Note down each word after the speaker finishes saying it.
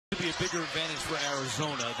a bigger advantage for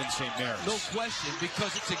Arizona than St. Mary's. No question,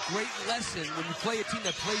 because it's a great lesson when you play a team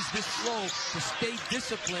that plays this slow to stay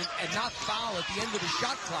disciplined and not foul at the end of the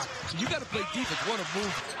shot clock. So you got to play defense. What a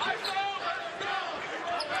move.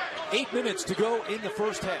 8 minutes to go in the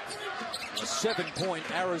first half. A 7-point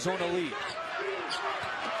Arizona lead.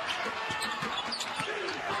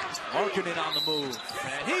 Markkanen on the move,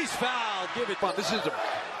 and he's fouled. Give it. This is the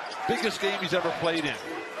biggest game he's ever played in.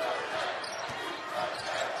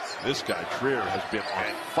 This guy, Trier, has been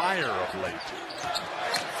on fire of late.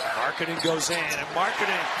 Markkanen goes in, and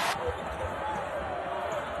Markkanen.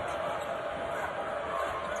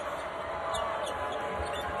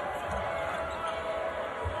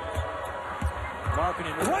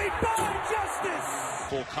 Markkanen right by Justice.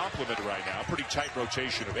 Full complement right now. Pretty tight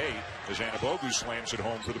rotation of 8 as Anabogu slams it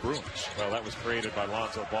home for the Bruins. Well, that was created by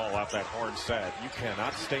Lonzo Ball off that horn set. You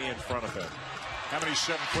cannot stay in front of him. How many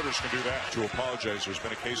 7-footers can do that? To apologize, there's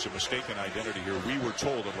been a case of mistaken identity here. We were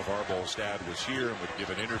told that LeVar Ball's dad was here and would give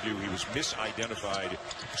an interview. He was misidentified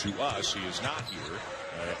to us. He is not here,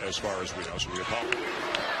 as far as we know, so we apologize.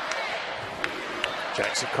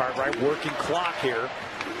 Jackson Cartwright working clock here.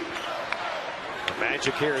 The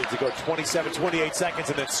magic here is to go 27, 28 seconds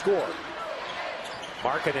and then score.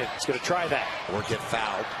 Markkanen is going to try that or get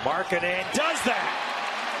fouled. Markkanen does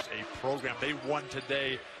that. A program they won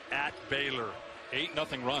today at Baylor.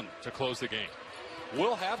 8-0 run to close the game.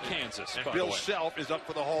 We'll have Kansas. And Bill Self is up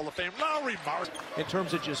for the Hall of Fame. Lauri Markkanen. In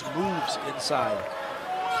terms of just moves inside.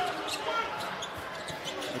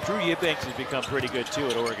 Drew Eubanks has become pretty good too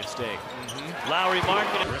at Oregon State. Lauri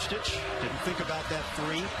Markkanen. Ristich didn't think about that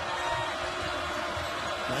three.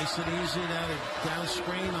 Nice and easy now to down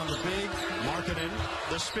screen on the big. Markkanen,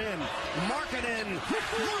 the spin. Markkanen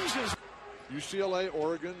loses. UCLA,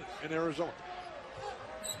 Oregon, and Arizona.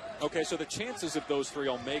 Okay, so the chances of those three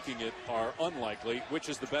all making it are unlikely. Which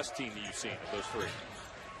is the best team that you've seen of those three?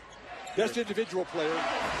 Best individual player.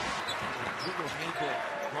 Eagles need to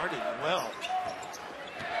guard it well.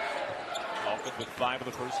 Dolphins with 5 of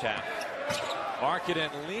the first half.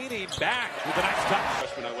 Markkanen leaning back with a nice touch.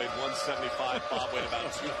 Freshman, I weighed 175. Bob weighed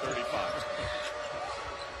about 235.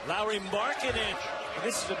 Lauri Markkanen.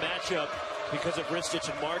 This is a matchup because of Ristich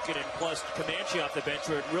and Markkanen plus Comanche off the bench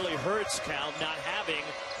where it really hurts Cal not having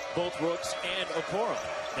both Rooks and Okoro.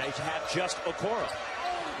 Now you have just Okoro.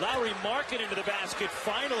 Lauri Markkanen into the basket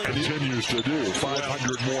finally. Continues to do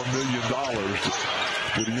 $500 more million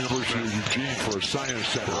to the University of Eugene for a science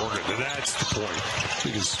center. And that's the point.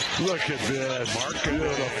 Because look at this.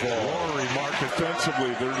 Beautiful. Lauri Mark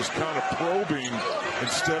defensively, they're just kind of probing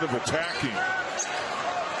instead of attacking.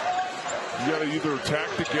 You got to either attack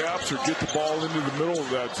the gaps or get the ball into the middle of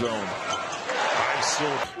that zone.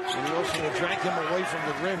 Wilson drank him away from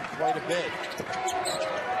the rim quite a bit.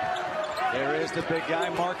 There is the big guy.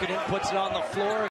 Markkanen puts it on the floor.